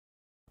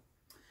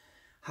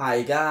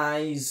Hi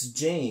guys,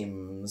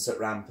 James at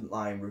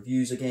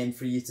RampantLionReviews again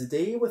for you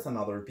today with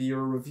another beer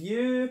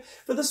review.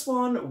 For this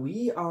one,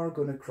 we are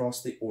going to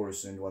cross the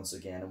Øresund once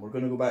again, and we're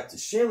going to go back to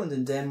Sjælland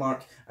in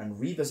Denmark and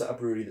revisit a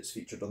brewery that's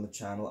featured on the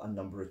channel a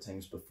number of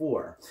times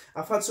before.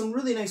 I've had some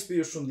really nice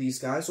beers from these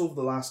guys over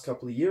the last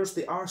couple of years.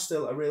 They are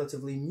still a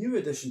relatively new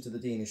addition to the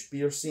Danish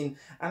beer scene,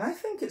 and I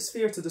think it's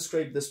fair to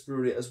describe this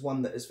brewery as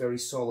one that is very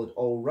solid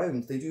all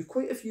round. They do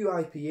quite a few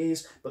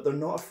IPAs, but they're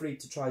not afraid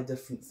to try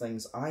different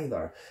things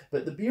either.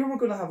 But the beer we're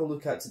going to have a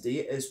look at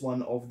today is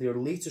one of their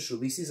latest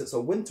releases. It's a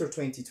winter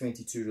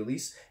 2022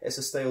 release. It's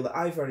a style that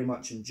I very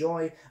much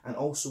enjoy, and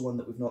also one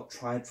that we've not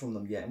tried from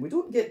them yet. And we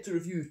don't get to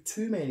review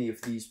too many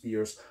of these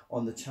beers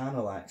on the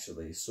channel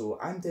actually, so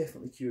I'm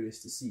definitely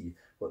curious to see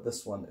what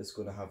this one is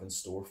going to have in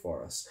store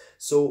for us.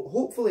 So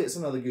hopefully it's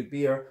another good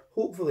beer,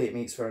 hopefully it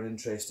makes for an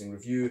interesting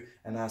review,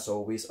 and as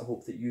always I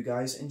hope that you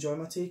guys enjoy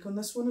my take on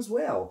this one as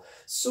well.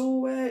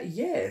 So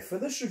yeah, for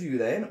this review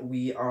then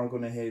we are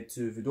going to head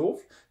to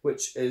Hvidovre,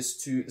 which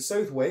is to the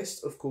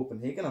southwest of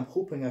Copenhagen. I'm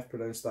hoping I've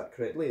pronounced that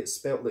correctly. It's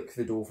spelt like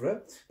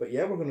Hvidovre, but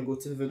yeah, we're going to go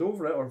to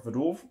Hvidovre, or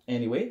Hvidovre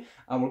anyway,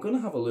 and we're going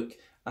to have a look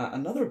at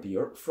another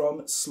beer from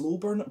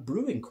Slowburn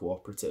Brewing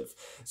Cooperative.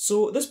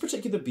 So this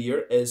particular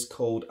beer is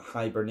called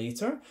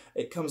Hibernator.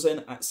 It comes in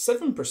at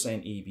 7%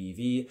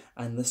 ABV,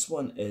 and this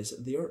one is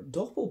their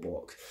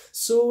Doppelbock.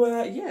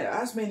 So yeah,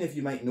 as many of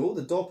you might know,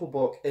 the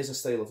Doppelbock is a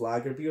style of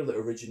lager beer that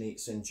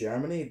originates in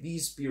Germany.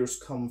 These beers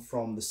come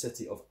from the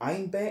city of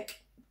Einbeck,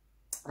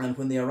 and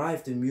when they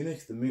arrived in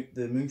Munich, the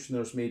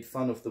Münchners made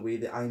fun of the way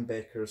the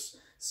Einbeckers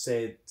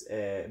said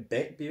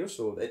Beck beer,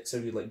 so it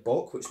sounded like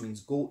Bock, which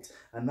means goat,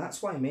 and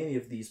that's why many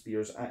of these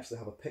beers actually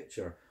have a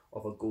picture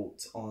of a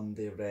goat on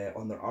their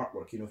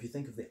artwork. You know, if you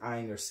think of the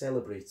Einger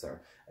Celebrator,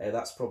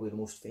 that's probably the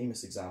most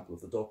famous example of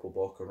the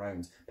Doppelbock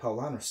around.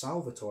 Paulaner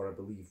Salvator, I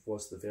believe,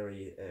 was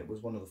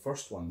was one of the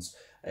first ones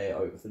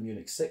out of the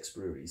Munich 6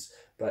 breweries.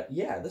 But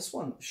yeah, this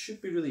one should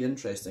be really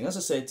interesting. As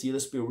I said to you,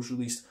 this beer was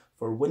released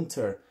for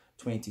winter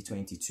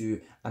 2022,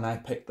 and I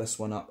picked this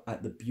one up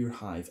at the Beer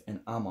Hive in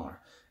Amager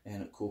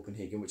in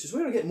Copenhagen, which is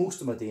where I get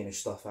most of my Danish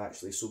stuff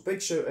actually. So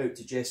big shout out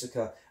to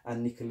Jessica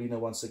and Nicolina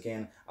once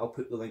again. I'll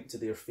put the link to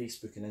their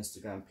Facebook and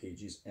Instagram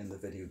pages in the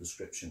video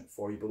description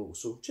for you below.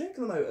 So check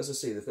them out. As I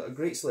say, they've got a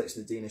great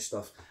selection of Danish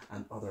stuff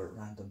and other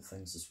random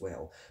things as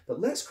well.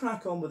 But let's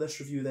crack on with this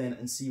review then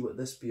and see what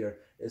this beer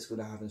is going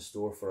to have in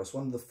store for us.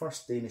 One of the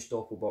first Danish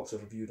Doppelbocks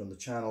I've reviewed on the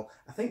channel.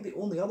 I think the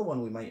only other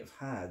one we might have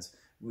had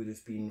would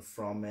have been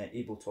from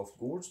Abeltoft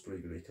Gårds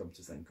Brewery, come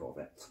to think of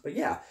it. But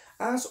yeah,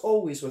 as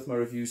always with my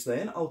reviews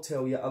then, I'll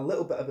tell you a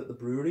little bit about the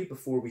brewery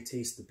before we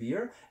taste the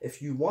beer.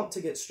 If you want to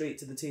get straight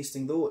to the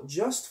tasting though,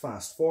 just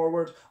fast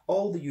forward.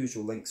 All the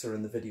usual links are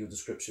in the video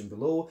description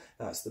below.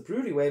 That's the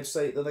brewery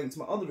website, the link to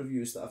my other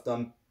reviews that I've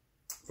done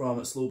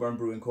from Slowburn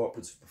Brewing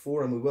Cooperative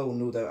before, and we will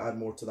no doubt add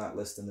more to that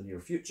list in the near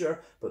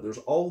future. But there's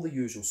all the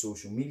usual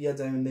social media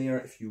down there.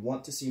 If you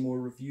want to see more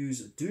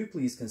reviews, do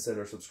please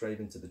consider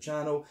subscribing to the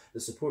channel. The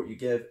support you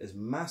give is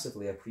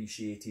massively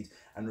appreciated,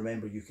 and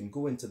remember, you can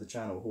go into the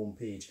channel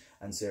homepage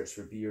and search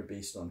for beer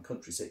based on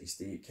country, city,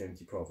 state,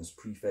 county, province,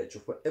 prefecture,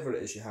 whatever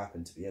it is you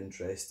happen to be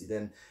interested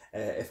in.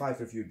 If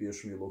I've reviewed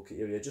beers from your local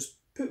area, just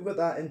put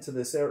that into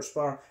the search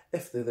bar.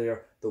 If they're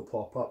there, they'll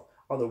pop up.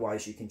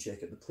 Otherwise, you can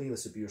check out the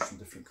playlist of beers from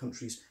different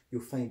countries.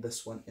 You'll find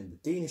this one in the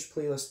Danish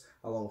playlist,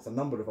 along with a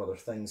number of other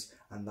things,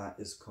 and that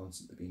is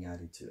constantly being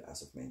added to,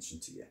 as I've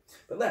mentioned to you.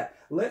 But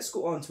let's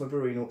go on to my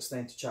brewery notes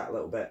then to chat a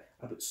little bit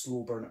about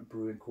Slowburn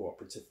Brewing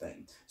Cooperative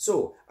then.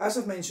 So, as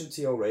I've mentioned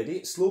to you already,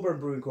 Slowburn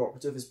Brewing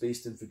Cooperative is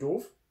based in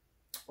Hvidovre,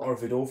 or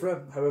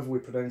Hvidovre, however we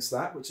pronounce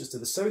that, which is to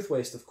the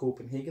southwest of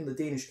Copenhagen, the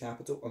Danish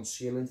capital, on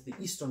Sjælland, the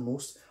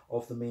easternmost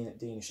of the main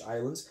Danish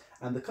islands.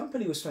 And the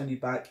company was founded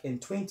back in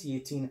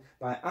 2018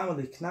 by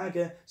Amelie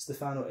Knage,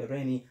 Stefano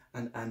Ireni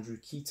and Andrew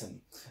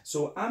Keaton.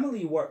 So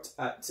Amelie worked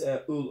at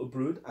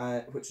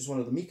Doppelbock, which is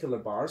one of the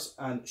Mikkeller bars,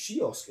 and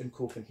Kiosk in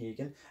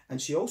Copenhagen,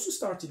 and she also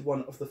started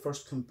one of the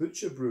first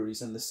kombucha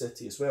breweries in the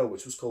city as well,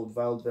 which was called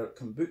Valdwerk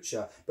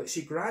Kombucha, but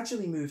she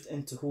gradually moved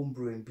into home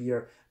brewing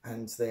beer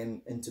and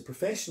then into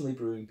professionally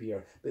brewing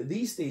beer. But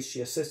these days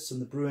she assists in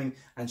the brewing,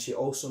 and she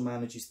also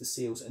manages the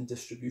sales and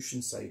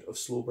distribution side of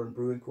Slowburn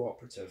Brewing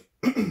Cooperative.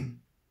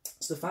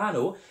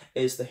 Stefano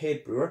is the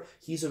head brewer.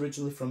 He's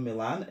originally from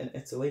Milan in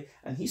Italy,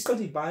 and he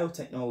studied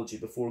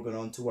biotechnology before going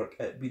on to work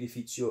at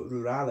Birrificio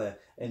Rurale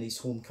in his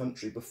home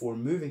country before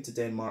moving to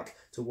Denmark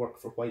to work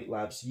for White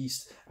Labs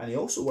Yeast. And he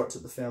also worked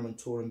at the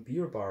Fermentoren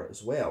beer bar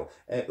as well.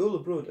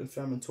 Ulebrod and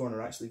Fermentoren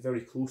are actually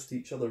very close to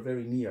each other,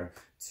 very near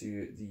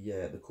to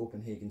the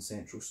Copenhagen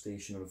Central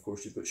Station, and of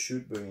course you've got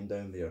Slowburn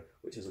down there,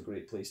 which is a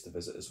great place to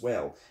visit as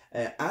well.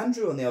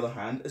 Andrew, on the other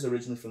hand, is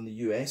originally from the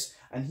US,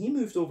 and he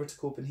moved over to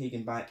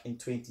Copenhagen back in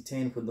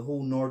 2010 when the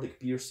whole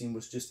Nordic beer scene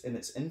was just in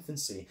its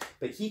infancy.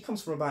 But he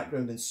comes from a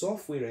background in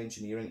software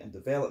engineering and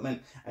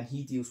development, and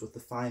he deals with the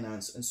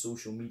finance and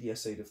social media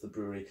side of the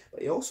brewery.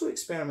 But he also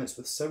experiments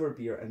with sour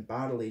beer and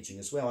barrel aging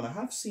as well, and I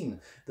have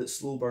seen that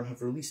Slowburn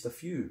have released a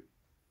few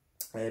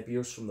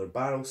beers from their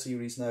barrel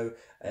series now,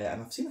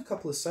 and I've seen a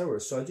couple of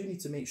sours, so I do need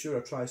to make sure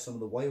I try some of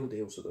the wild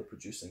ales that they're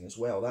producing as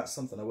well. That's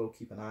something I will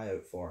keep an eye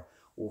out for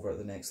over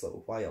the next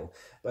little while.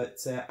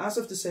 But as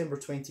of December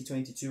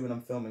 2022, when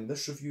I'm filming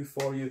this review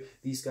for you,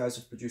 these guys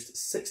have produced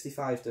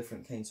 65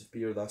 different kinds of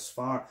beer thus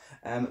far.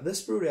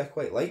 This brewery I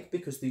quite like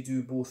because they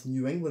do both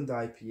New England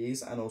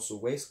IPAs and also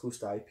West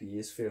Coast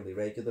IPAs fairly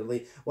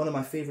regularly. One of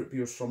my favourite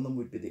beers from them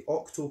would be the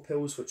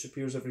Octopils, which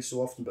appears every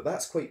so often, but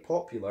that's quite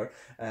popular,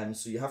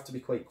 so you have to be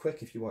quite quick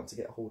if you want to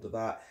get hold of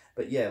that.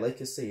 But yeah, like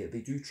I say,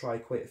 they do try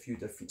quite a few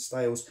different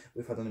styles.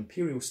 We've had an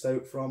Imperial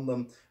Stout from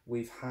them.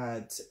 We've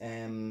had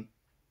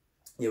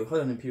we've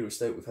had an Imperial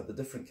Stout, we've had the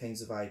different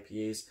kinds of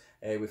IPAs,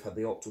 we've had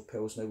the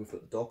Octopils, now we've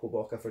got the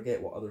Doppelbock. I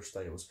forget what other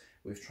styles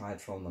we've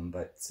tried from them,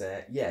 but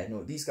yeah,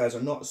 no, these guys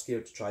are not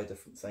scared to try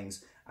different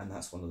things, and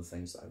that's one of the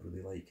things that I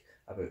really like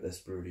about this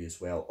brewery as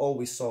well.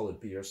 Always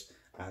solid beers,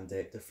 and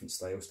different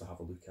styles to have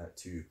a look at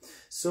too.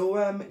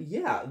 So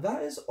yeah,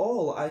 that is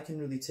all I can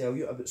really tell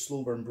you about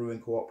Slowburn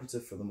Brewing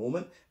Cooperative for the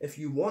moment. If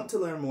you want to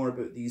learn more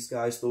about these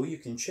guys though, you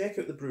can check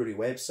out the brewery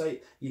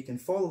website, you can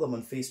follow them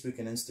on Facebook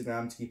and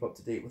Instagram to keep up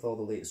to date with all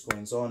the latest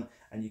goings on,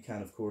 and you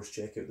can of course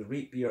check out the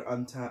Rate Beer,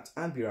 Untappd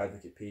and Beer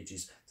Advocate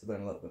pages to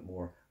learn a little bit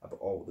more about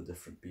all the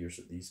different beers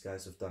that these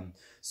guys have done.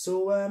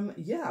 So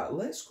yeah,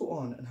 let's go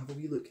on and have a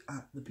wee look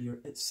at the beer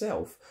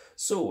itself.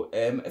 So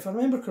if I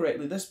remember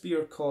correctly, this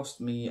beer cost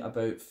me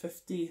about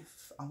 50,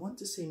 I want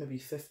to say maybe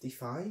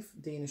 55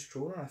 Danish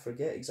kroner, I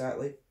forget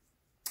exactly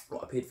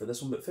what I paid for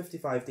this one, but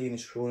 55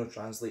 Danish kroner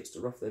translates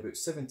to roughly about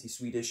 70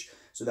 Swedish,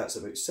 so that's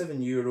about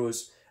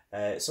 €7,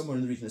 somewhere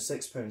in the region of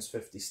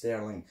 £6.50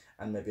 sterling,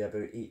 and maybe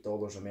about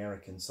 $8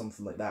 American,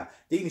 something like that.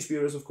 Danish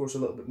beer is of course a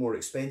little bit more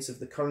expensive.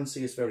 The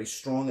currency is very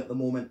strong at the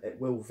moment. It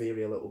will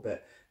vary a little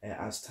bit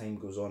as time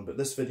goes on, but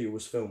this video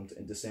was filmed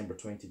in December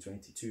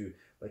 2022,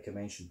 like I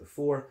mentioned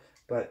before.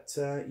 But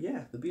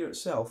yeah, the beer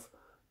itself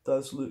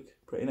does look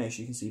pretty nice.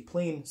 You can see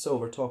plain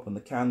silver top on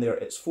the can there.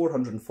 It's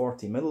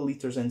 440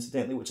 millilitres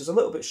incidentally, which is a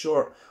little bit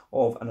short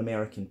of an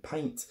American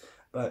pint.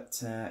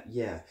 But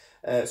yeah,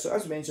 so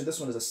as we mentioned,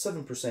 this one is a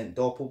 7%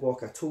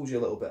 Doppelbock. I told you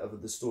a little bit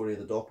of the story of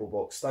the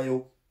Doppelbock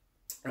style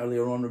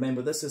earlier on.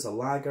 Remember, this is a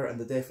lager, and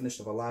the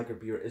definition of a lager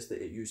beer is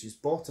that it uses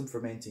bottom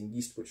fermenting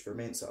yeast, which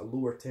ferments at a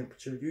lower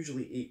temperature,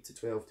 usually 8 to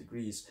 12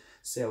 degrees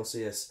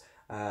Celsius.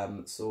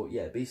 So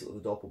yeah, basically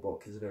the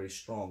Doppelbock is a very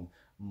strong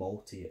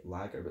malty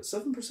lager, but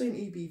 7%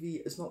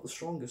 ABV is not the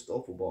strongest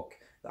Doppelbock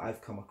that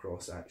I've come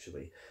across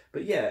actually.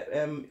 But yeah,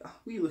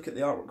 we look at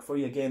the artwork for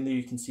you again. There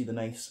you can see the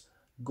nice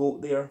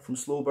goat there from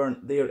Slowburn.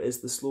 There is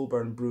the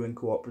Slowburn Brewing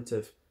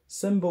Cooperative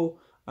symbol,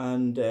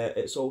 and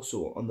it's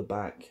also on the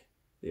back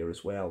there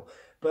as well.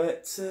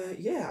 But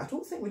yeah, I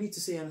don't think we need to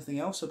say anything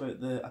else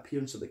about the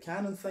appearance of the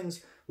can and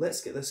things.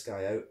 Let's get this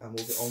guy out and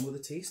we'll get on with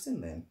the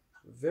tasting then.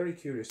 Very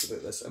curious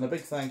about this, and a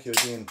big thank you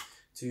again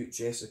to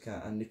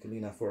Jessica and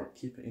Nicolina for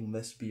keeping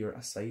this beer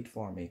aside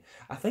for me.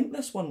 I think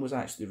this one was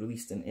actually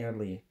released in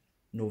early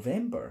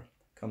November,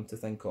 come to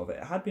think of it.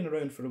 It had been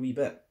around for a wee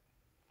bit.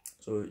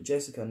 So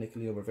Jessica and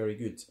Nicolina were very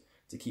good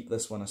to keep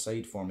this one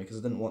aside for me because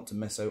I didn't want to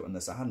miss out on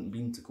this. I hadn't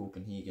been to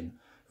Copenhagen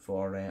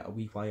for a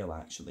wee while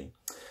actually.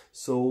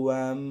 So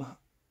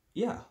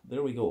yeah,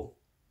 there we go.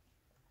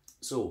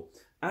 So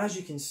as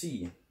you can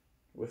see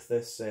with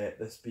this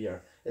this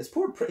beer, it's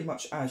poured pretty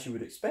much as you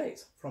would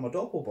expect from a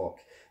Doppelbock.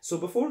 So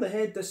before the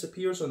head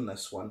disappears on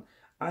this one,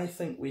 I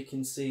think we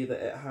can say that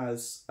it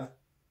has a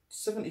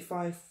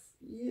 75,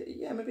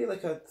 yeah, maybe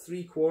like a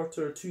 3/4,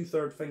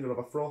 2/3 finger of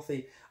a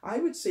frothy, I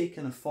would say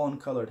kind of fawn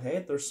coloured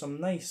head. There's some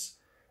nice,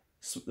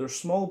 there's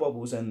small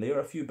bubbles in there,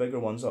 a few bigger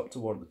ones up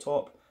toward the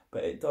top,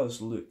 but it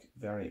does look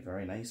very,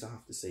 very nice, I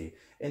have to say.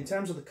 In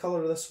terms of the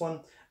colour of this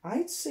one,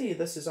 I'd say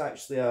this is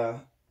actually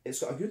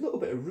it's got a good little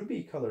bit of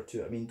ruby colour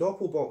to it. I mean,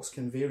 Doppelbocks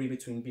can vary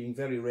between being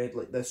very red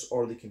like this,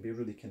 or they can be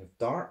really kind of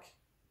dark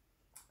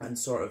and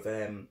sort of,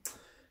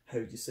 how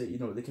do you say, you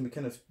know, they can be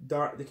kind of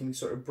dark, they can be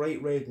sort of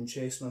bright red and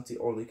chestnutty,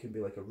 or they can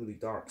be like a really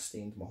dark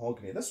stained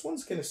mahogany. This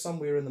one's kind of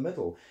somewhere in the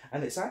middle,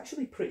 and it's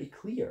actually pretty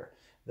clear,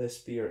 this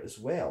beer as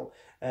well.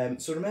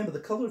 So remember, the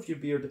colour of your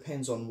beer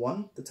depends on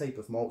 1, the type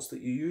of malts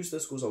that you use.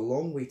 This goes a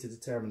long way to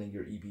determining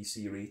your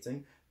EBC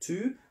rating.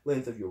 2,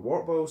 length of your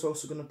wort boil is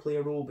also going to play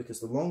a role,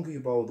 because the longer you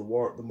boil the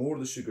wort, the more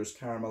the sugars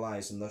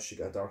caramelise, and thus you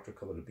get a darker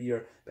colour of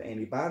beer. But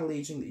any barrel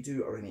aging that you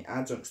do, or any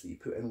adjuncts that you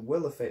put in,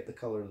 will affect the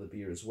colour of the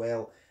beer as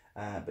well.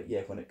 But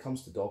yeah, when it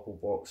comes to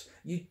Doppelbocks,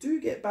 you do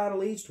get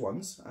barrel aged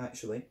ones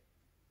actually,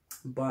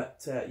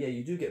 but yeah,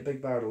 you do get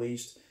big barrel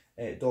aged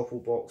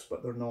Doppelbocks,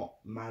 but they're not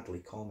madly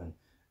common,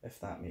 if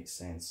that makes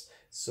sense.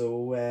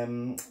 So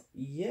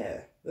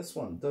yeah, this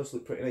one does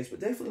look pretty nice,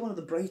 but definitely one of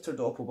the brighter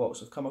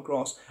Doppelbocks I've come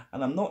across,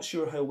 and I'm not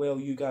sure how well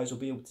you guys will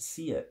be able to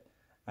see it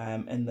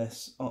in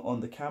this on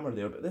the camera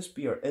there, but this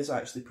beer is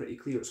actually pretty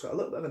clear. It's got a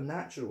little bit of a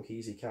natural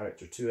hazy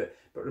character to it,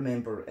 but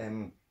remember,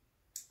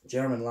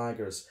 German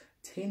lagers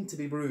tend to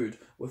be brewed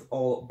with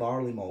all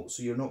barley malt,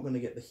 so you're not going to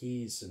get the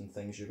haze and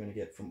things you're going to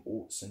get from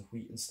oats and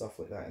wheat and stuff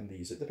like that in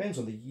these. It depends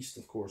on the yeast,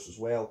 of course, as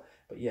well,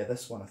 but yeah,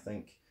 this one I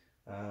think,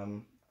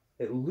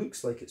 it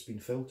looks like it's been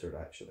filtered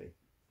actually.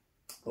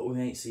 But we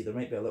might see, there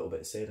might be a little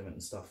bit of sediment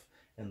and stuff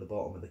in the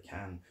bottom of the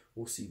can.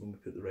 We'll see when we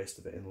put the rest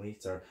of it in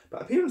later.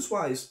 But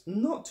appearance-wise,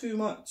 not too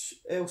much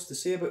else to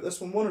say about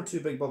this one. One or two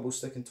big bubbles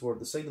sticking toward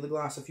the side of the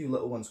glass, a few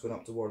little ones going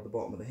up toward the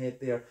bottom of the head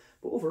there.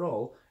 But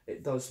overall,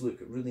 it does look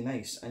really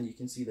nice, and you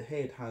can see the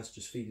head has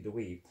just faded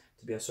away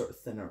to be a sort of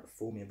thinner,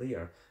 foamy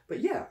layer. But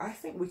yeah, I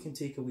think we can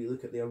take a wee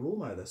look at the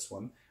aroma of this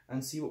one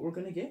and see what we're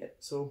going to get.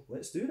 So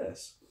let's do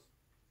this.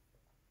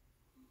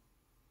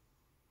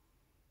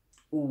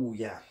 Oh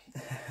yeah,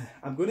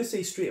 I'm going to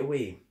say straight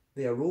away,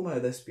 the aroma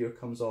of this beer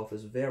comes off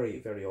as very,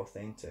 very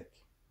authentic.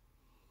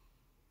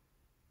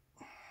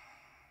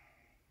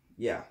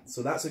 Yeah,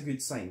 so that's a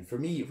good sign. For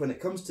me, when it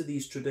comes to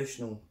these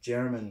traditional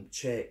German,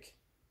 Czech,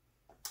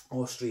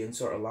 Austrian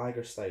sort of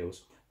lager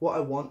styles, what I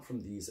want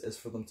from these is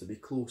for them to be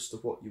close to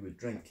what you would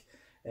drink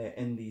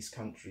in these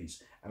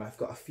countries. And I've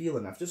got a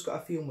feeling, I've just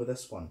got a feeling with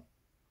this one,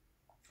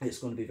 it's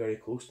going to be very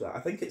close to that. I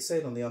think it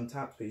said on the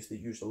Untappd page they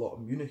used a lot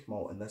of Munich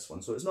malt in this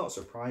one, so it's not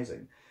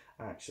surprising,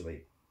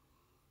 actually.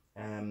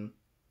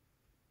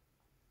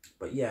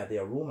 But yeah, the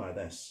aroma of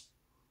this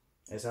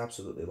is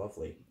absolutely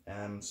lovely.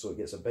 So it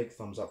gets a big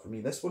thumbs up for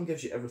me. This one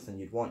gives you everything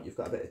you'd want. You've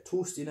got a bit of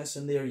toastiness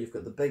in there, you've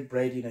got the big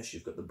breadiness,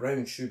 you've got the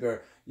brown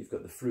sugar, you've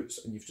got the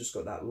fruits, and you've just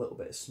got that little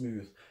bit of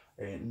smooth,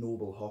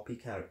 noble hoppy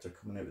character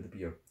coming out of the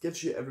beer.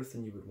 Gives you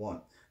everything you would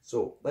want.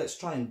 So let's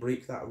try and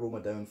break that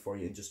aroma down for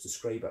you and just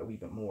describe it a wee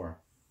bit more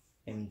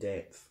in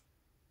depth.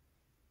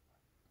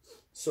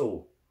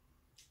 So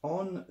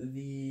on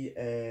the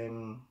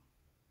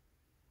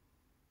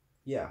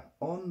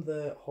on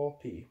the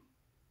hoppy,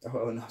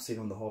 well, I'm not saying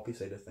on the hoppy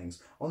side of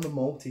things, on the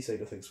malty side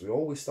of things, we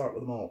always start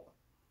with the malt.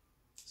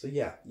 So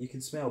yeah, you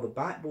can smell the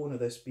backbone of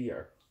this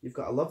beer. You've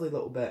got a lovely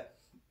little bit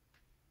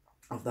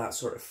of that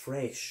sort of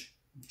fresh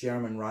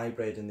German rye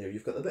bread in there.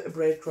 You've got a bit of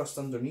bread crust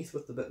underneath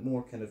with a bit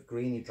more kind of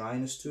grainy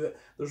dryness to it.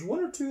 There's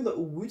one or two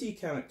little woody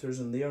characters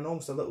in there and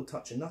almost a little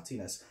touch of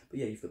nuttiness. But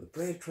yeah, you've got the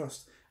bread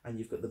crust and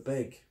you've got the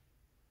big,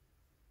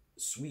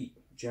 sweet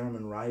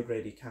German rye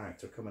bready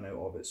character coming out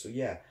of it. So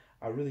yeah,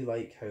 I really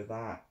like how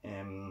that,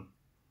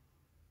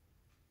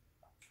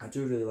 I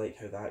do really like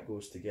how that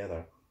goes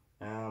together.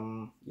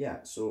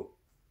 Yeah, so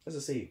as I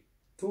say,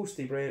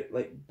 toasty bread,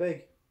 like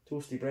big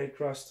toasty bread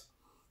crust,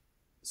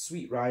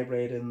 sweet rye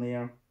bread in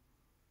there.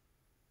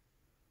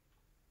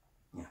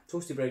 Yeah,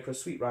 toasty bread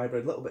crust, sweet rye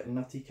bread, a little bit of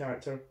nutty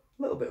character,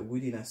 a little bit of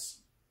woodiness.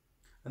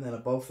 And then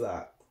above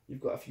that,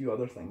 you've got a few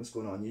other things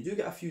going on. You do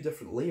get a few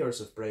different layers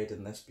of bread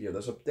in this beer.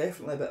 There's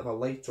definitely a bit of a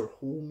lighter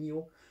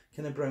wholemeal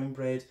kind of brown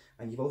bread,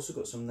 and you've also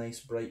got some nice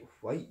bright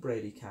white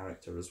bready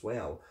character as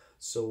well.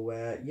 So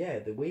yeah,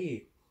 the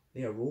way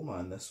the aroma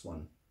in this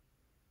one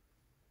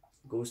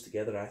goes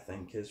together, I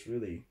think, is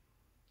really,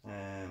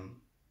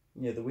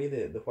 yeah, the way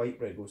the white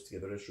bread goes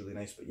together is really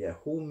nice. But yeah,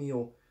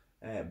 wholemeal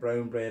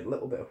brown bread, a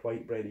little bit of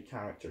white bready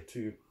character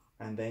too,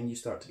 and then you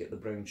start to get the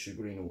brown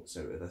sugary notes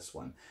out of this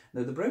one.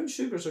 Now the brown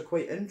sugars are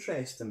quite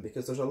interesting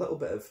because there's a little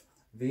bit of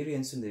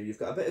variance in there. You've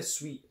got a bit of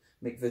sweet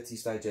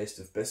McVitie's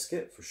digestive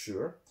biscuit for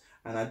sure,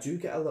 and I do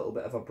get a little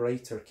bit of a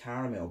brighter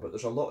caramel, but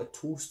there's a lot of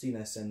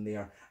toastiness in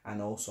there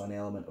and also an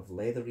element of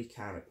leathery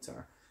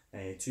character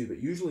too.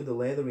 But usually the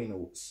leathery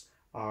notes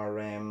are,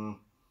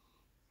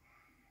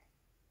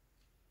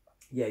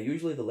 yeah,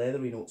 usually the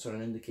leathery notes are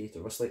an indicator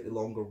of a slightly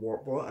longer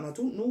wort boil, and I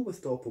don't know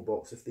with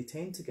Doppelbocks if they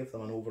tend to give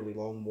them an overly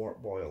long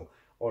wort boil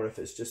or if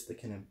it's just the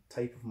kind of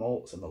type of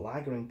malts and the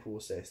lagering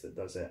process that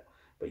does it.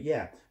 But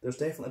yeah, there's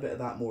definitely a bit of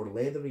that more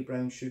leathery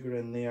brown sugar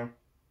in there.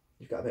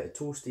 You've got a bit of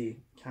toasty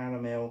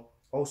caramel,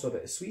 also a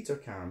bit of sweeter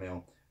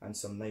caramel, and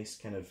some nice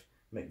kind of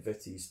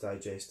McVitie's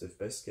digestive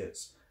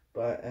biscuits.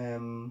 But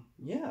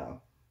yeah,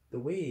 the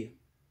way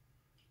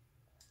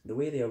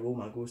the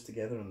aroma goes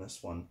together in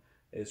this one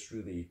is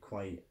really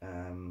quite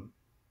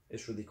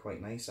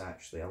nice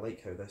actually. I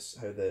like how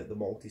the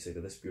malty side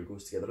of this beer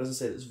goes together. As I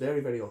said, it's very,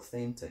 very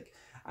authentic,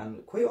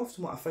 and quite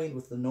often what I find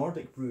with the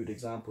Nordic brewed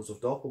examples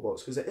of Doppelbocks,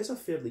 because it is a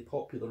fairly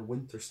popular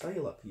winter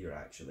style up here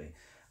actually,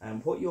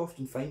 what you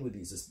often find with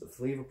these is that the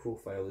flavour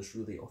profile is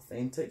really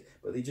authentic,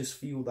 but they just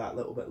feel that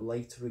little bit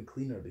lighter and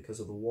cleaner because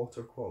of the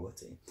water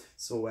quality.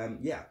 So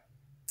yeah,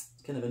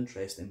 it's kind of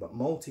interesting, but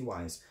malty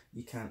wise,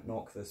 you can't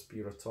knock this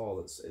beer at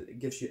all. It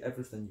gives you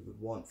everything you would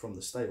want from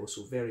the style,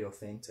 so very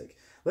authentic.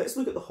 Let's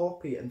look at the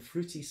hoppy and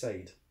fruity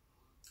side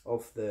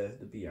of the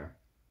beer.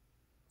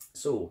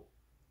 So,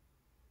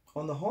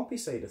 on the hoppy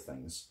side of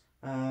things,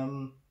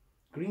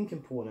 green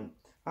component,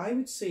 I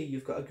would say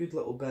you've got a good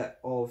little bit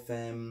of,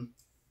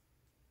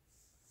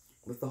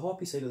 with the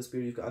hoppy side of this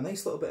beer, you've got a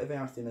nice little bit of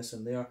earthiness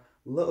in there, a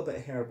little bit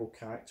of herbal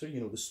character, you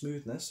know, the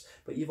smoothness,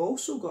 but you've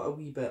also got a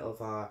wee bit of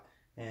a,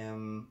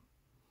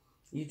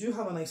 you do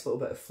have a nice little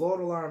bit of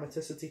floral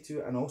aromaticity to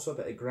it and also a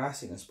bit of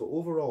grassiness, but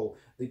overall,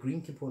 the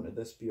green component of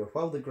this beer,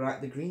 while the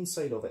green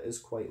side of it is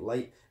quite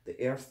light, the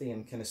earthy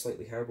and kind of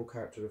slightly herbal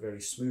character are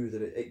very smooth,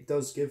 and it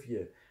does give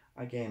you,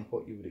 again,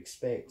 what you would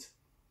expect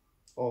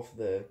of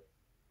the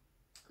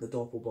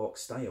Doppelbock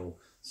style.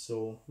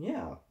 So,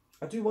 yeah.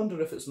 I do wonder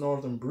if it's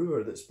Northern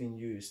Brewer that's been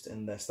used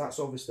in this. That's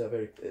obviously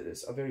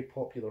it's a very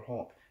popular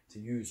hop to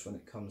use when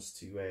it comes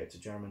to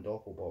German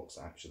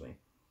Doppelbocks actually.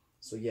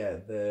 So yeah,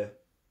 the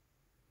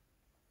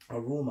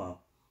aroma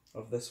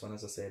of this one,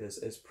 as I said,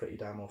 is pretty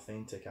damn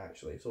authentic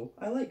actually. So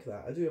I like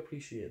that. I do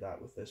appreciate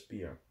that with this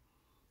beer.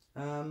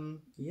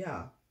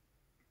 Yeah.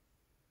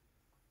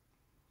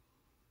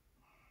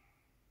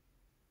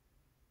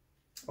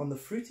 On the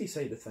fruity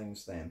side of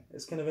things then,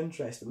 it's kind of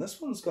interesting.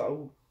 This one's got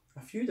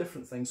a few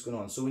different things going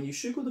on. So when you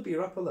sugar the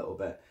beer up a little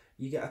bit,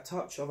 you get a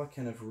touch of a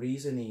kind of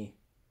raisiny,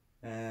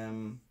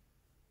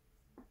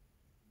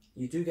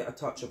 you do get a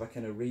touch of a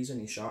kind of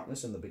raisiny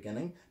sharpness in the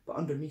beginning, but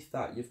underneath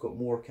that you've got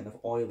more kind of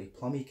oily,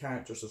 plummy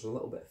characters. There's a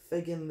little bit of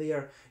fig in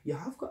there. You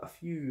have got a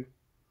few,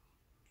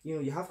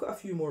 you have got a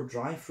few more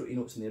dry fruity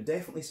notes in there.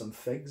 Definitely some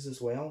figs as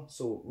well.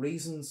 So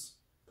raisins,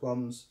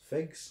 plums,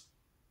 figs,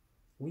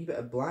 a wee bit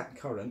of black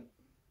currant,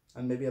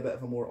 and maybe a bit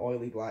of a more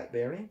oily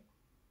blackberry.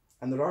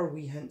 And there are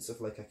wee hints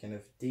of like a kind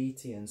of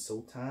datey and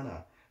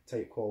sultana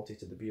type quality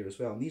to the beer as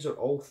well. And these are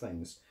all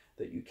things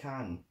that you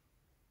can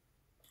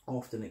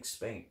often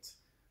expect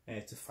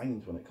to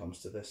find when it comes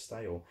to this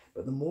style.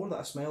 But the more that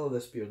I smell of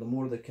this beer, the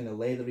more the kind of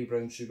leathery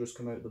brown sugars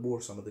come out, the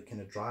more some of the kind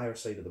of drier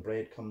side of the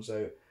bread comes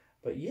out.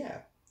 But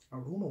yeah,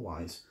 aroma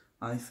wise,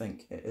 I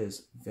think it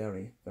is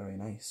very, very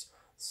nice.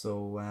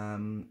 So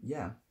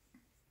yeah,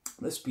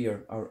 this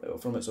beer,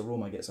 from its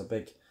aroma, gets a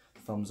big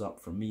thumbs up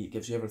from me. It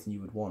gives you everything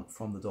you would want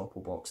from the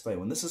Doppelbock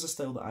style, and this is a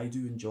style that I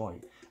do enjoy,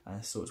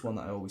 so it's one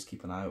that I always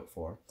keep an eye out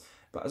for.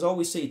 But as I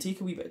always say, take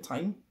a wee bit of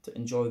time to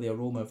enjoy the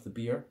aroma of the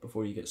beer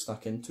before you get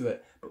stuck into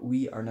it. But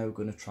we are now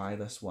going to try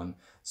this one.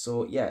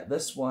 So yeah,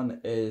 this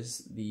one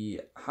is the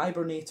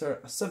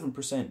Hibernator, a 7%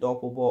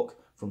 Doppelbock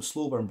from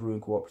Slowburn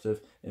Brewing Cooperative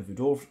in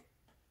Hvidovre,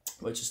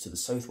 which is to the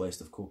southwest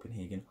of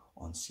Copenhagen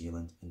on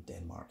Sealand in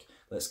Denmark.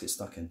 Let's get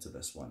stuck into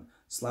this one.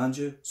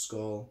 Slange,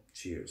 skål,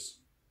 cheers.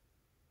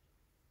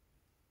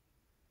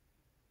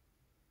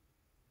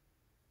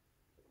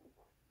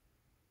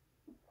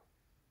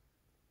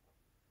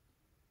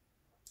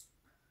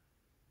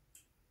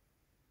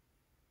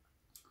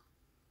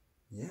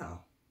 Yeah,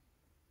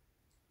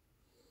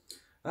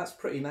 that's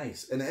pretty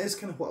nice, and it is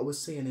kind of what I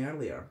was saying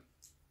earlier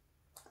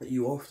that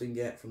you often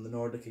get from the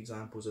Nordic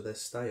examples of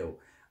this style.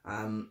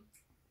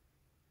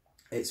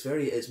 Its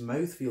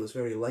mouthfeel is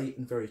very light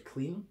and very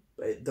clean,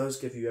 but it does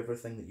give you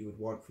everything that you would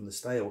want from the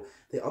style.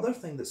 The other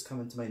thing that's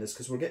coming to mind is,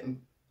 because we're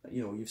getting,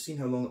 you've seen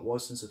how long it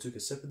was since I took a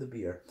sip of the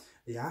beer,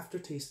 the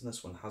aftertaste in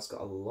this one has got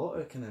a lot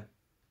of kind of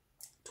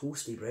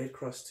toasty bread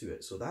crust to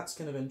it, so that's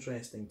kind of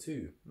interesting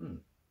too.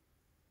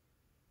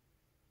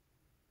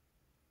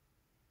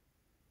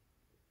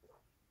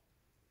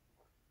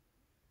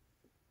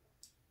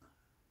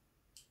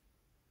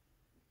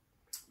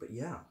 But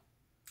yeah,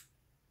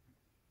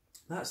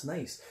 that's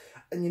nice.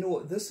 And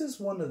this is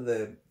one of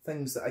the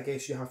things that I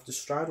guess you have to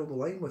straddle the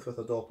line with a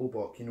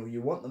Doppelbock.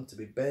 You want them to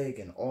be big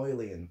and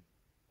oily and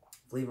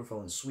flavourful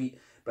and sweet,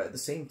 but at the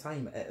same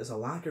time it is a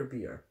lager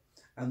beer.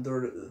 And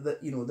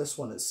this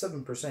one is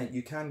 7%.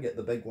 You can get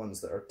the big ones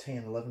that are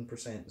 10,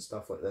 11% and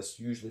stuff like this,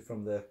 usually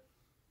from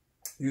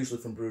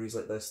breweries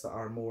like this that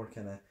are more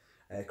kind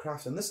of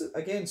craft. And this is,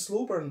 again,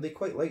 Slowburn, they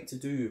quite like to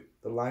do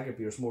the lager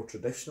beers more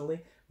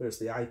traditionally, whereas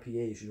the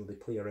IPAs, they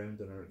play around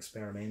and are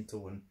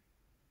experimental and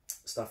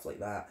stuff like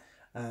that.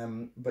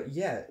 But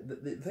yeah,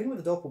 the thing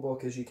with the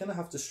Doppelbock is you kind of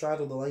have to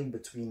straddle the line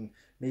between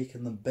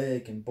making them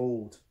big and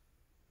bold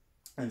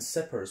and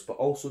sippers, but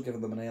also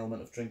giving them an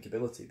element of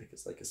drinkability,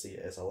 because like I say,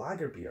 it is a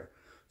lager beer.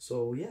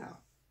 So yeah.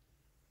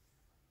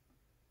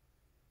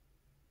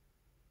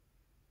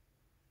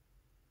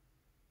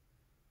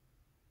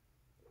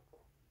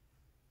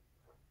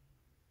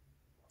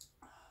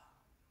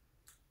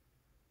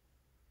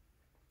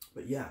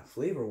 But yeah,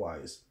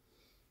 flavour-wise,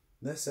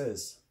 this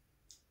is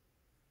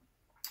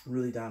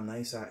really damn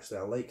nice actually.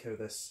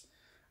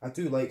 I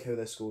do like how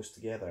this goes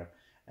together.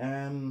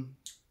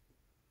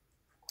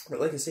 But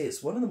like I say,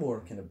 it's one of the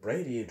more kind of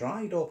bready,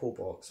 dry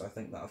Doppelbocks I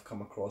think that I've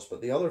come across,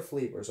 but the other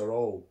flavours are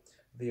all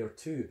there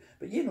too.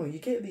 But you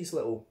get these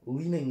little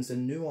leanings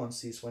and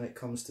nuances when it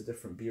comes to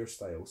different beer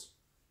styles.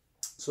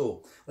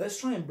 So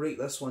let's try and break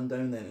this one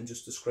down then and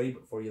just describe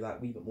it for you that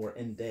wee bit more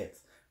in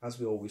depth, as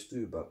we always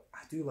do. But I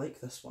do like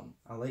this one.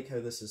 I like how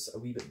this is a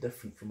wee bit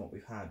different from what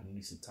we've had in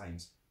recent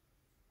times.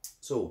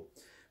 So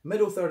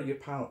middle third of your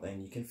palate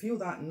then, you can feel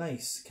that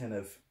nice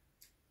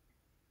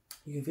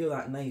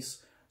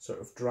sort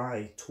of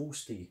dry,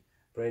 toasty,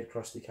 bread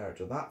crusty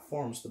character. That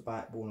forms the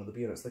backbone of the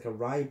beer. It's like a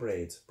rye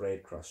bread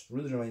crust.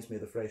 Really reminds me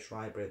of the fresh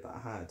rye bread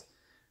that I had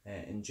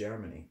in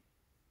Germany.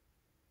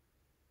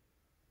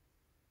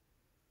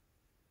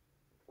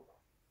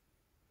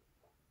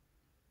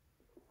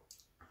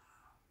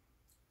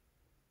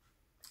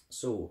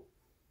 So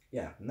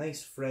yeah,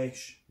 nice,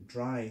 fresh,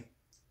 dry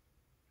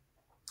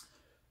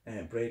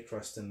bread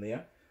crust in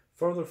there.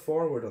 Further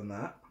forward on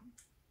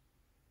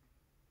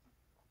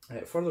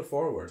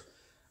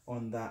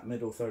that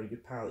middle third of your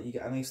palate, you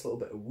get a nice little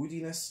bit of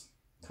woodiness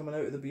coming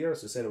out of the beer.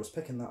 As I said, I was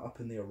picking that up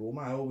in the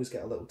aroma. I always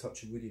get a little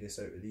touch of woodiness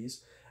out of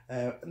these.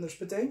 And there's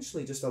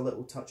potentially just a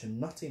little touch of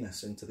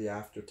nuttiness into the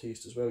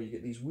aftertaste as well. You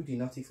get these woody,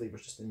 nutty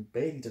flavours just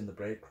embedded in the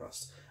bread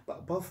crust. But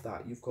above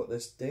that, you've got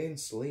this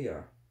dense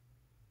layer.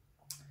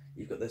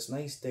 You've got this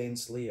nice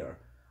dense layer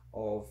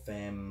of,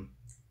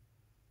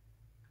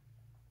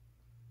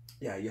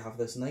 yeah, you have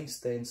this nice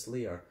dense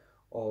layer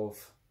of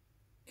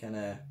kind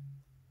of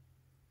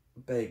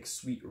big,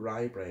 sweet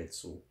rye bread.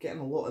 So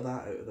getting a lot of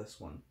that out of this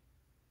one.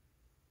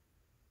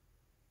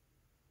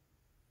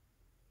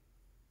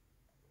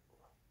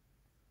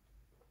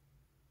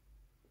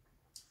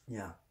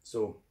 Yeah,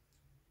 so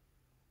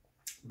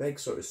big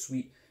sort of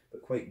sweet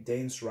but quite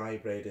dense rye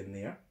bread in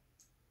there.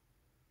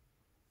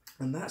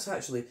 And that's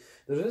actually,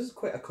 there is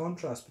quite a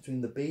contrast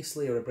between the base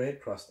layer of bread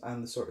crust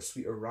and the sort of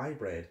sweeter rye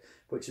bread,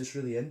 which is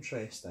really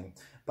interesting.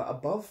 But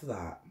above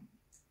that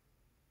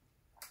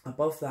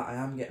I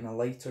am getting a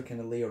lighter kind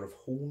of layer of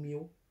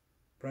wholemeal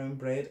brown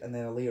bread and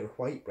then a layer of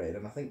white bread.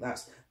 And I think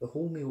that's the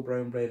wholemeal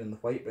brown bread and the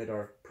white bread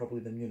are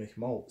probably the Munich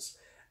malts.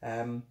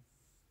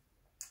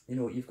 You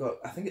know, you've got,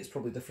 I think it's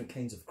probably different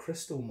kinds of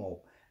crystal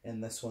malt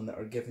in this one that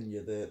are giving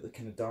you the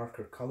kind of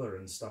darker colour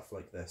and stuff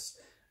like this.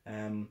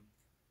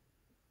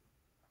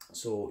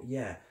 So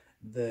yeah,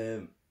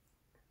 I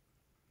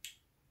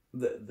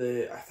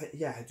think,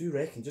 yeah, I do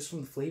reckon just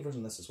from the flavours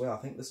in this as well, I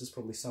think this is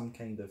probably some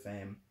kind of,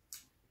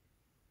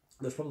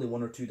 there's probably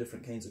one or two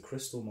different kinds of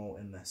crystal malt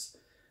in this.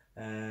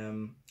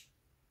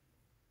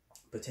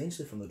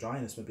 Potentially from the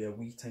dryness, maybe a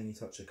wee tiny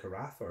touch of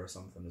carafa or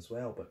something as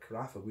well, but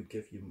carafa would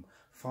give you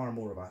far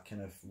more of a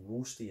kind of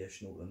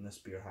roasty-ish note than this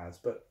beer has.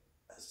 But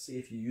as I say,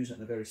 if you use it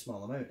in a very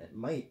small amount, it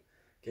might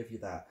give you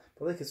that.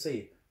 But like I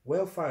say,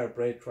 well-fired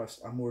bread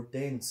crust, a more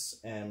dense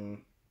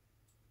kind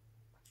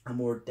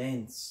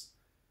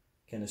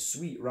of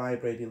sweet rye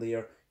bready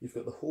layer. You've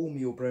got the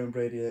wholemeal brown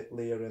bready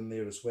layer in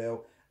there as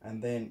well,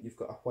 and then you've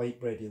got a white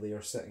bready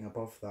layer sitting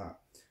above that.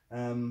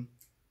 In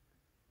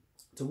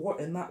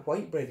that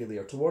white bready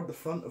layer, toward the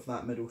front of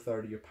that middle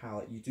third of your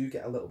palate, you do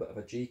get a little bit of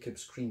a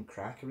Jacob's cream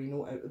crackery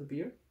note out of the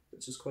beer,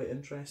 which is quite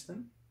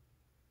interesting.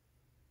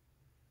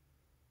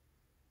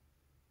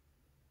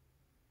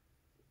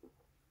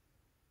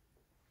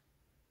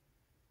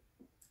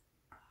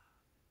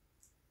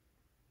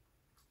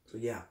 So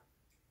yeah,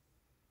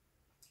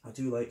 I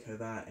do like how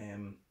that,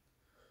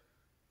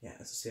 yeah,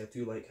 as I say, I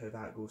do like how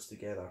that goes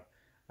together.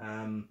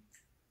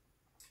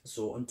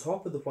 So on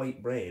top of the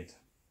white bread,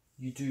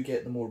 you do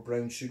get the more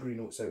brown sugary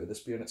notes out of this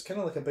beer, and it's kind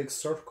of like a big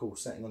circle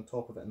sitting on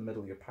top of it in the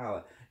middle of your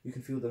palate. You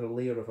can feel there's a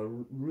layer of a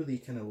really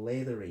kind of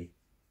leathery,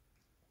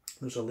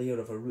 there's a layer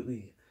of a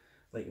really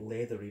like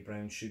leathery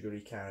brown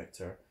sugary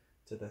character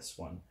to this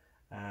one.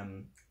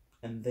 And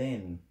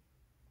then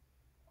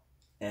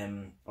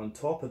on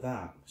top of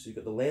that, so you've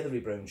got the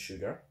leathery brown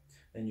sugar,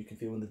 then you can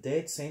feel in the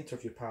dead centre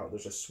of your palate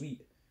there's a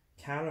sweet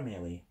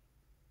caramelly,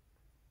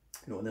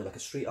 and then like a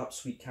straight up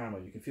sweet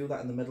caramel. You can feel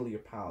that in the middle of your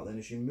palate. Then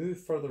as you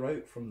move further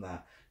out from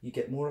that, you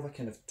get more of a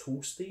kind of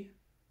toasty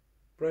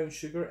brown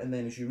sugar, and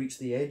then as you reach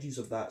the edges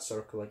of that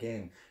circle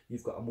again,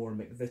 you've got a more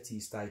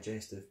McVitie's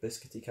digestive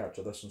biscuity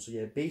character this one. So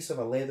yeah, base of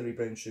a leathery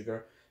brown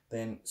sugar,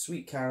 then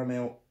sweet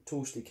caramel,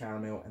 toasty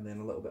caramel, and then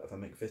a little bit of a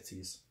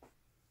McVitie's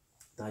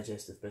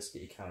digestive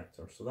biscuity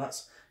character. So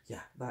that's,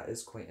 yeah, that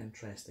is quite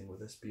interesting with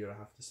this beer, I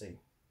have to say.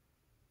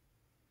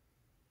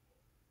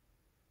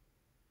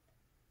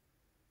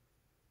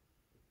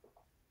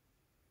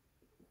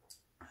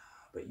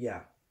 But yeah,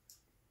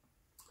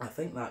 I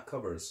think that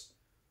covers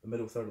the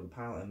middle third of the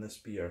palate in this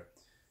beer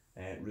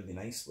really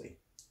nicely.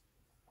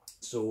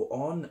 So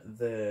on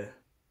the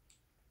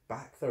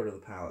back third of the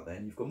palate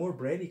then, you've got more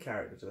bready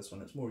character to this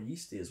one. It's more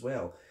yeasty as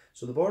well.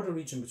 So the border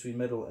region between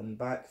middle and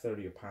back third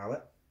of your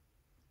palate,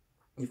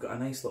 you've got a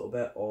nice little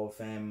bit of,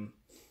 as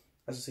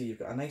I say, you've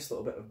got a nice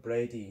little bit of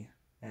bready,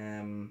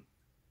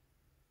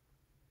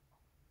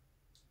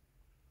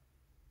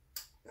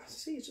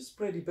 see, it's just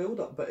bready build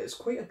up, but it's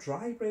quite a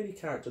dry bready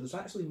character. There's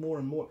actually more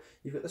and more.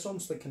 You've got this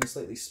almost like kind of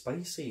slightly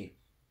spicy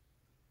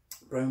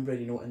brown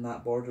bready note in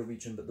that border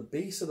region, but the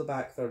base of the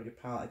back third of your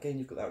palate, again,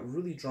 you've got that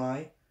really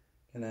dry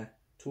kind of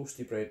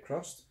toasty bread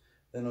crust.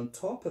 Then on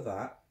top of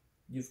that,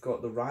 you've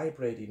got the rye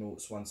bready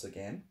notes once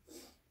again.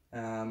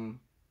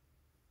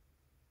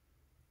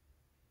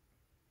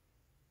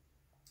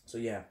 So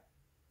yeah,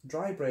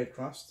 dry bread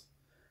crust.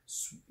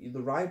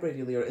 The rye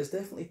bready layer is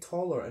definitely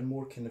taller and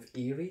more kind of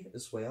airy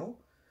as well.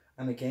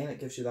 And again, it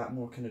gives you that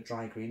more kind of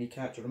dry, grainy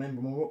character.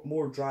 Remember,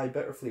 more dry,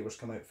 bitter flavours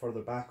come out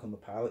further back on the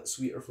palate.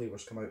 Sweeter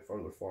flavours come out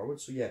further forward.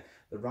 So yeah,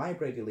 the rye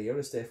bready layer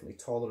is definitely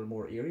taller and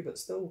more airy, but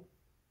still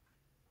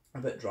a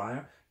bit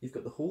drier. You've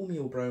got the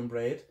wholemeal brown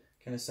bread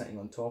kind of sitting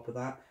on top of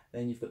that.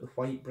 Then you've got the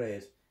white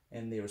bread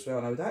in there as well.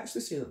 And I would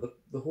actually say that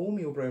the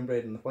wholemeal brown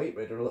bread and the white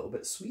bread are a little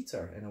bit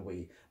sweeter in a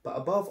way. But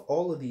above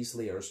all of these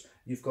layers,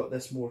 you've got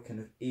this more kind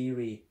of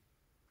airy,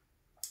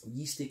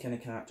 yeasty kind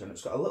of character, and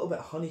it's got a little bit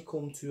of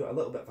honeycomb to it, a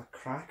little bit of a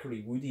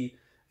crackery, woody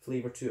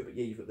flavour to it, but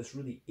yeah, you've got this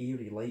really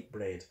airy light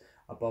bread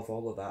above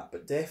all of that.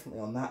 But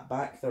definitely on that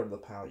back third of the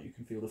palate, you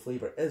can feel the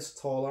flavour is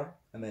taller,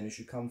 and then as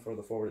you come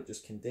further forward, it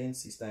just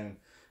condenses down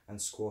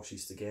and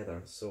squashes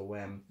together. So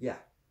yeah,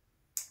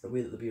 the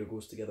way that the beer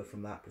goes together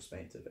from that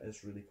perspective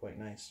is really quite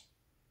nice.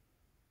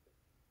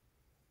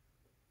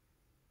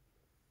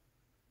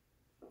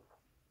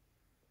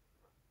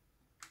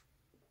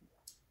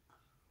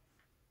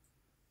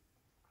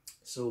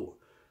 So,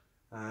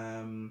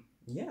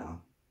 yeah,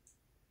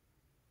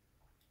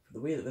 the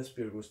way that this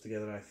beer goes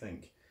together, I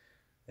think,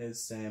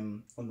 is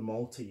on the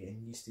malty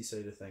and yeasty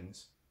side of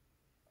things.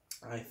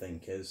 I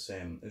think is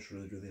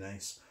really, really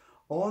nice.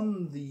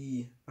 On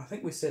the, I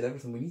think we said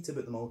everything we need to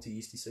about the malty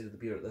yeasty side of the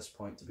beer at this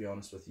point, to be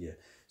honest with you.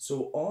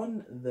 So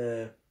on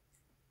the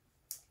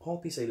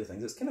hoppy side of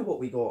things, it's kind of what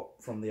we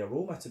got from the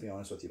aroma, to be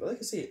honest with you. But like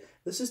I say,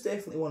 this is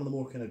definitely one of the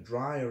more kind of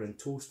drier and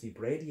toasty,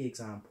 bready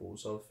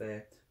examples of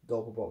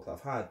Doppelbock that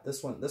I've had.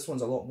 This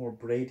one's a lot more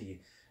bready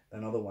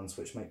than other ones,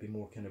 which might be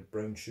more kind of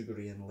brown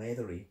sugary and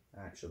leathery,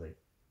 actually.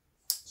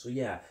 So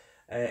yeah,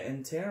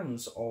 in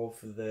terms of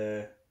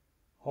the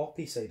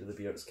hoppy side of the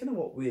beer, it's kind of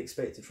what we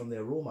expected from the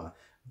aroma.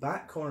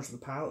 Back corners of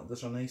the palate,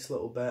 there's a nice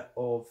little bit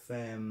of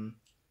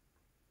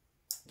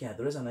yeah,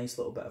 there is a nice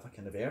little bit of a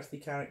kind of earthy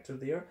character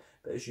there,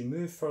 but as you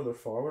move further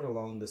forward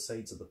along the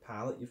sides of the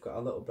palate, you've got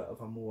a little bit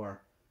of a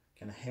more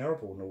kind of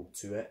herbal note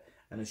to it,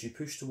 and as you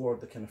push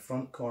toward the kind of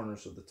front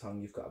corners of the tongue,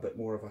 you've got a bit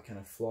more of a kind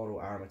of floral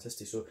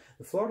aromaticity. So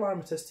the floral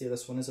aromaticity of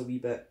this one is a wee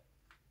bit,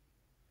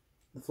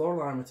 the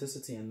floral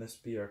aromaticity in this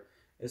beer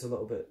is a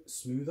little bit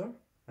smoother,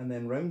 and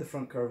then round the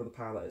front curve of the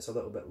palate it's a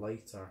little bit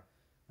lighter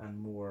and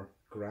more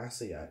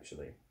grassy,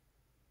 actually.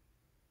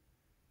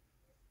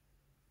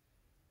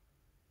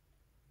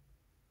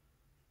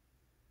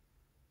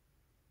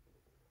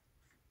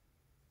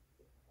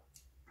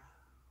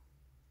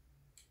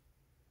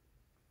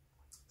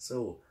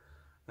 So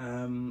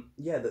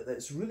yeah,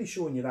 that's really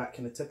showing you that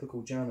kind of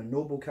typical German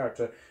noble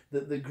character.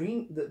 The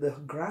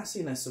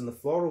grassiness and the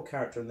floral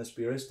character in this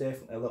beer is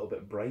definitely a little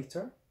bit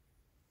brighter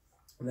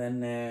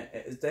than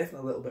it is definitely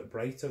a little bit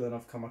brighter than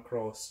I've come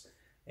across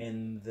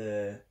in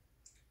the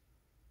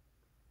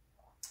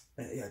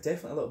yeah,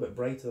 definitely a little bit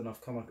brighter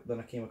than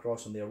I came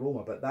across in the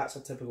aroma. But that's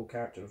a typical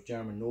character of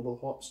German noble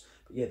hops.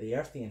 But yeah, the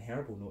earthy and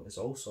herbal note is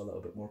also a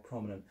little bit more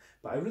prominent.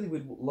 But I really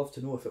would love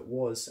to know if it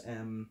was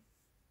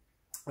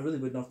I really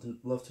would love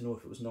to know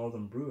if it was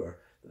Northern Brewer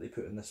that they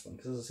put in this one,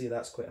 because as I say,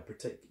 that's quite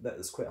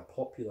a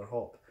popular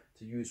hop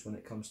to use when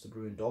it comes to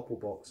brewing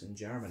Doppelbocks in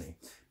Germany.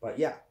 But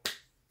yeah,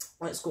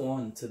 let's go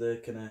on to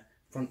the kind of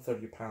front third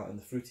of your palate and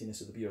the fruitiness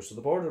of the beer. So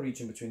the border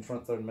region between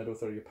front third and middle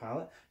third of your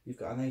palate, you've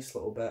got a nice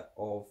little bit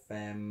of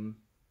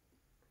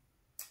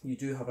you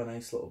do have a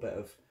nice little bit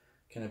of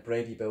kind of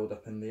bready build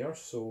up in there.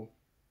 So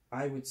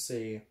I would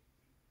say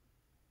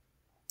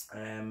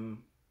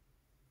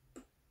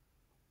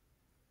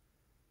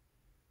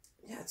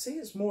yeah, I'd say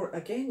it's more,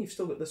 again, you've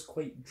still got this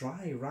quite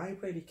dry, rye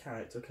bready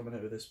character coming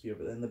out of this beer,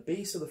 but then the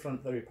base of the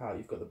front third of your palate,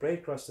 you've got the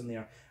bread crust in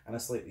there and a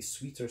slightly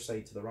sweeter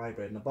side to the rye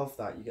bread, and above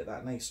that you get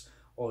that nice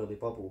oily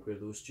bubble where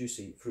those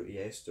juicy fruity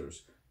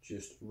esters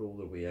just roll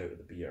their way out of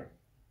the beer.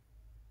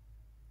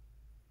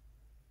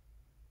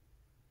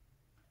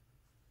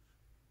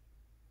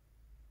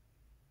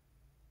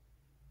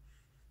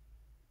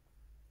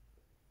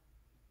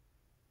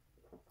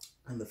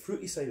 And the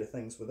fruity side of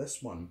things with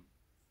this one,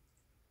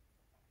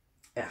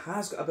 it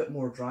has got a bit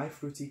more dry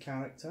fruity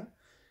character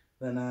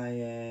than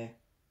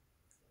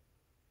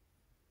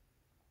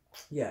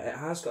yeah, it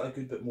has got a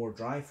good bit more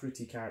dry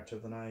fruity character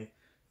than I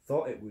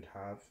thought it would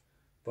have.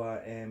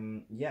 But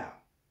yeah,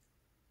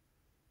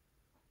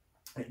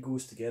 it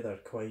goes together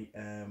quite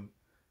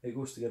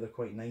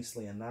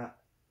nicely in that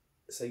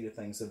side of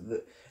things.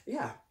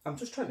 Yeah, I'm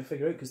just trying to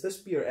figure out, because this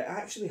beer, it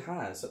actually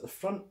has, at the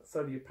front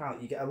third of your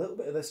palate, you get a little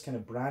bit of this kind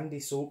of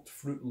brandy soaked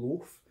fruit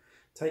loaf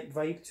type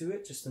vibe to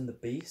it, just in the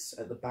base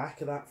at the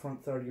back of that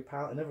front third of your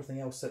palate, and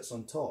everything else sits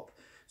on top.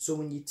 So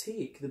when you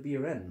take the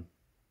beer in,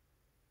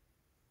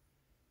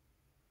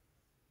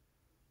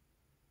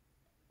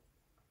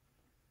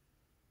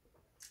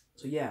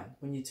 so yeah,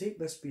 when you take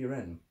this beer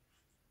in,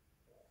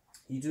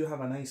 you do have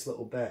a nice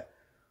little bit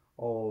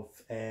of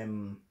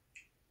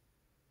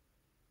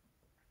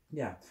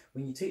yeah,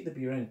 when you take the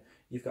beer in,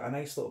 you've got a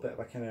nice little bit of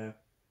a kind of,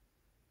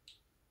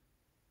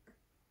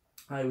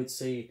 I would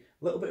say,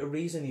 a little bit of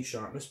raisiny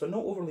sharpness, but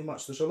not overly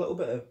much. There's a little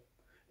bit of,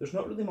 there's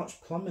not really much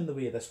plum in the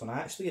way of this one. I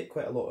actually get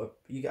quite a lot of,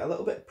 you get a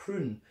little bit of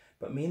prune,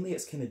 but mainly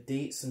it's kind of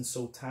dates and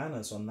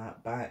sultanas on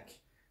that back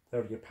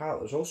third of your palate.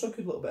 There's also a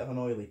good little bit of an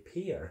oily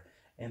pear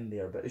in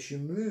there, but as you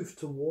move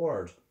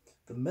toward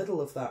the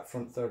middle of that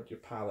front third of your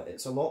palate,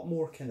 it's a lot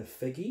more kind of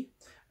figgy,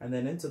 and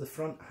then into the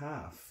front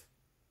half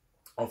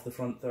of the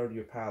front third of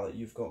your palate,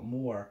 you've got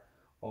more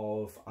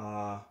of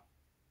a,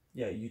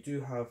 yeah, you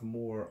do have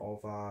more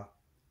of a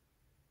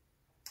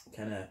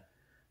kind of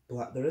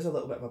black, there is a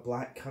little bit of a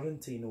black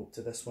curranty note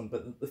to this one,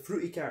 but the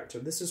fruity character,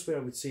 this is where I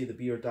would say the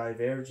beer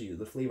diverges,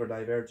 the flavour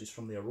diverges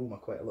from the aroma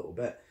quite a little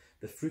bit.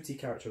 The fruity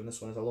character in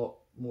this one is a lot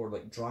more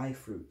like dry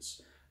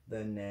fruits,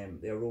 than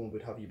the aroma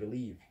would have you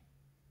believe.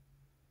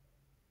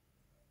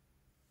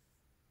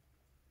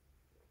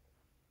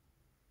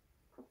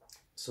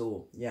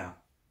 So yeah,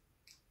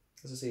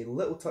 as I say, a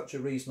little touch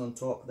of raisin on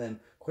top, then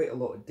quite a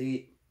lot of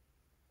date,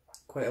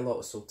 quite a lot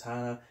of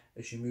sultana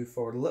as you move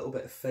forward, a little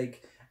bit of fig,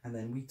 and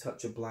then we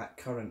touch of black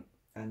currant.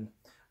 And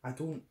I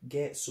don't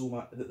get so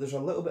much, there's a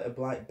little bit of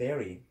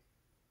blackberry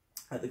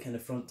at the kind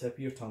of front tip of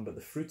your tongue, but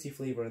the fruity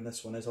flavour in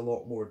this one is a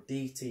lot more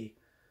datey,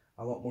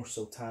 a lot more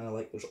sultana,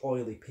 like there's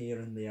oily pear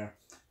in there.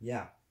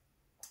 Yeah,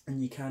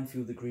 and you can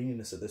feel the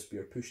greeniness of this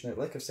beer pushing out.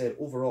 Like I've said,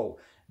 overall,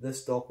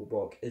 this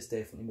Doppelbock is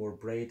definitely more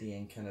bready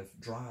and kind of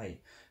dry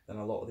than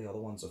a lot of the other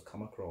ones I've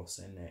come across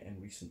in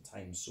recent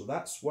times. So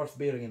that's worth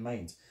bearing in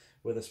mind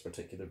with this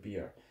particular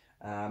beer.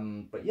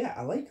 But yeah,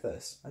 I like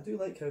this. I do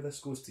like how this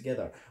goes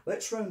together.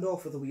 Let's round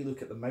off with a wee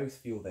look at the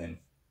mouthfeel then.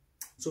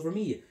 So for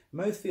me,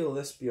 mouthfeel of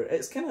this beer,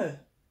 it's kind of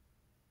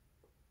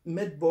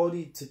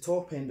mid-bodied to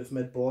top end of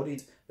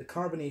mid-bodied. The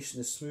carbonation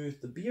is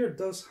smooth. The beer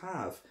does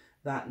have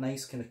that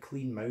nice kind of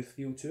clean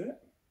mouthfeel to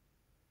it.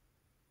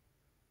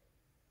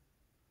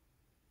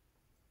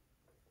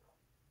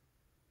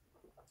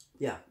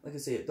 Yeah, like I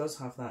say, it does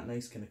have that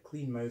nice kind of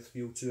clean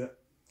mouthfeel to it,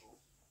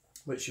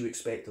 which you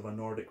expect of a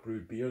Nordic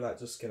brewed beer. That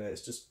just kind of,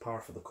 it's just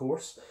par for the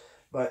course.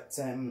 But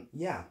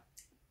yeah,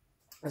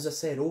 as I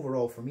said,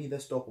 overall for me,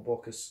 this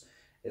Doppelbock is,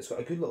 it's got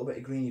a good little bit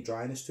of grainy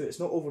dryness to it. It's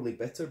not overly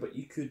bitter, but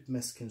you could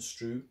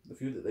misconstrue the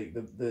view that like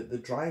the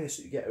dryness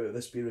that you get out of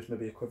this beer is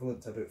maybe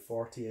equivalent to about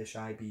 40-ish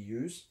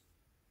IBUs.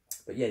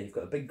 But yeah, you've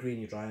got a big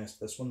grainy dryness to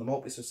this one. The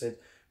maltbase have said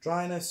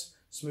dryness,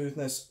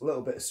 smoothness, a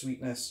little bit of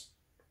sweetness,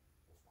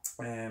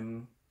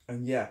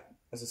 and yeah,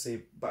 as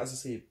I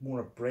say, more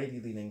a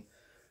bready leaning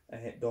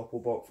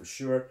Doppelbock for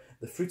sure.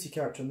 The fruity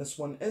character in this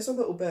one is a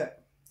little bit,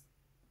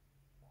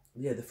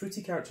 yeah, the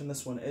fruity character in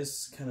this one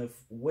is kind of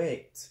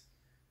wet,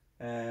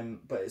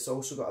 but it's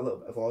also got a little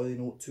bit of oily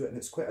note to it, and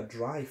it's quite a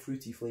dry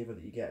fruity flavour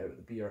that you get out of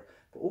the beer.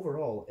 But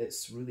overall,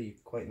 it's really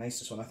quite nice,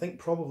 this one. I think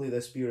probably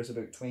this beer is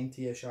about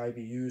 20-ish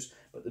IBUs,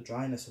 but the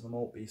dryness of the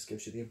malt base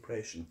gives you the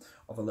impression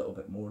of a little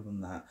bit more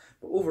than that.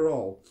 But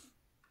overall,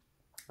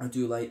 I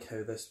do like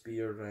how this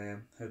beer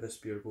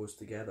goes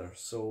together.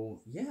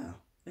 So yeah,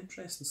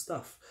 interesting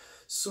stuff.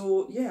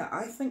 So yeah,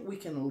 I think we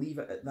can leave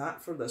it at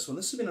that for this one.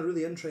 This has been a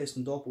really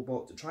interesting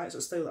Doppelbock to try. It's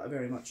a style that I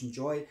very much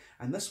enjoy,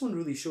 and this one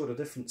really showed a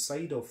different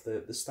side of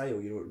the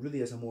style. You know, it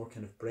really is a more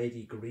kind of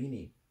bready,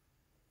 grainy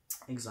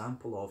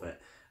example of it.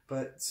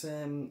 But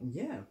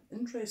yeah,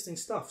 interesting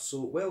stuff.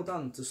 So well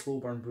done to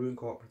Slowburn Brewing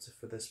Cooperative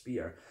for this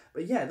beer.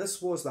 But yeah,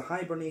 this was the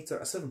Hibernator,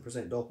 a 7%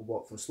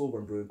 Doppelbock from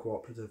Slowburn Brewing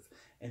Cooperative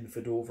in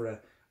Hvidovre,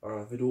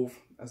 or Hvidovre,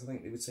 as I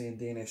think they would say in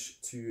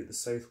Danish, to the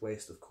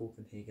southwest of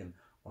Copenhagen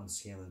on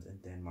Sjælland in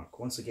Denmark.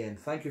 Once again,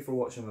 thank you for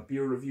watching my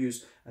beer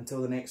reviews.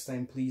 Until the next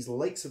time, please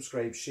like,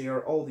 subscribe,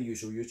 share, all the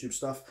usual YouTube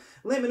stuff.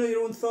 Let me know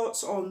your own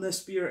thoughts on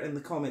this beer in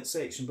the comments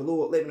section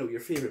below. Let me know what your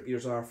favourite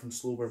beers are from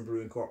Slowburn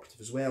Brewing Cooperative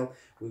as well.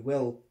 We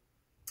will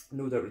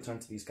no doubt return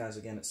to these guys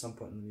again at some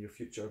point in the near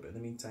future, but in the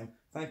meantime,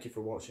 thank you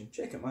for watching.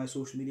 Check out my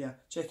social media,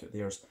 check out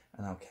theirs,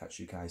 and I'll catch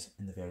you guys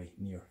in the very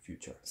near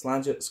future.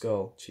 Slange it,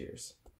 skull, cheers.